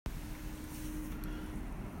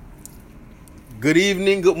Good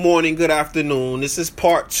evening, good morning, good afternoon. This is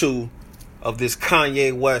part 2 of this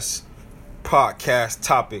Kanye West podcast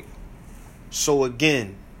topic. So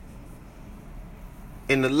again,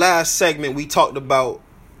 in the last segment, we talked about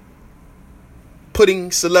putting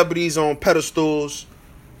celebrities on pedestals,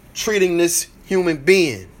 treating this human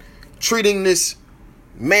being, treating this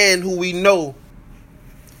man who we know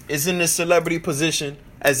is in this celebrity position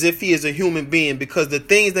as if he is a human being, because the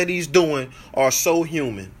things that he's doing are so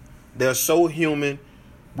human. They're so human.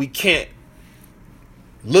 We can't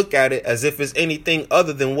look at it as if it's anything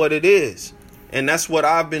other than what it is. And that's what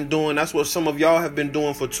I've been doing. That's what some of y'all have been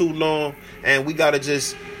doing for too long. And we got to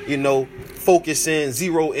just, focus in,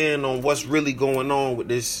 zero in on what's really going on with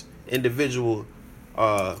this individual,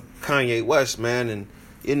 Kanye West, man. And,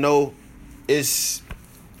 it's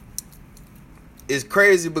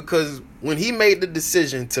crazy because when he made the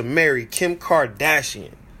decision to marry Kim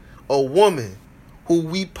Kardashian, a woman who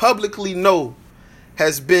we publicly know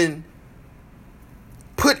has been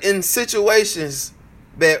put in situations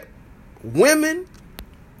that women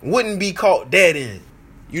wouldn't be caught dead in.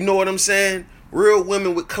 You know what I'm saying? Real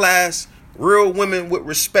women with class, real women with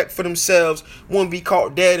respect for themselves wouldn't be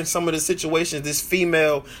caught dead in some of the situations this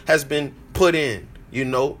female has been put in,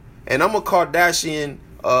 And I'm a Kardashian,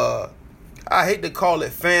 I hate to call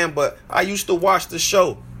it fan, but I used to watch the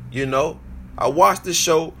show, I watched the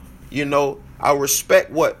show, I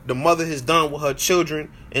respect what the mother has done with her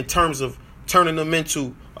children in terms of turning them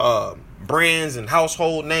into brands and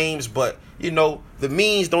household names. But, the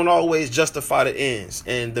means don't always justify the ends.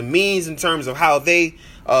 And the means in terms of how they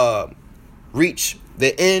reach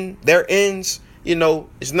their ends,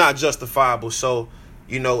 it's not justifiable. So,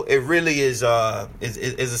 it really is a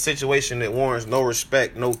situation that warrants no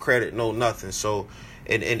respect, no credit, no nothing. So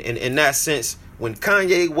in that sense, when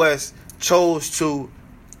Kanye West chose to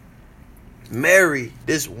marry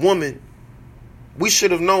this woman, we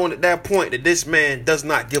should have known at that point that this man does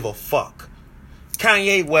not give a fuck.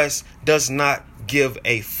 Kanye West does not give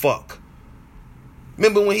a fuck.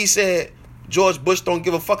 Remember when he said George Bush don't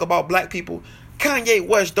give a fuck about black people? Kanye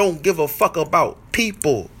West don't give a fuck about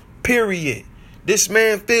people, period. This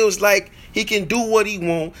man feels like he can do what he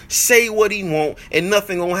want, say what he want, and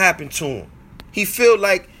nothing gonna happen to him. He feel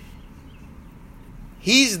like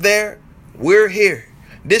he's there, we're here.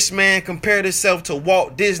 This man compared himself to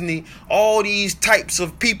Walt Disney, all these types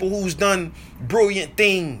of people who's done brilliant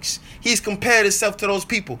things. He's compared himself to those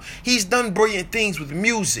people. He's done brilliant things with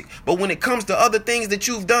music. But when it comes to other things that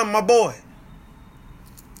you've done, my boy,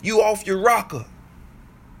 you off your rocker.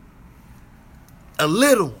 A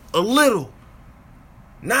little.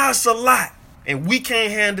 Now it's a lot. And we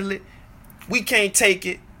can't handle it. We can't take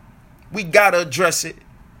it. We gotta address it.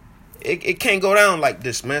 It can't go down like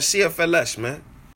this, man. CFLS, man.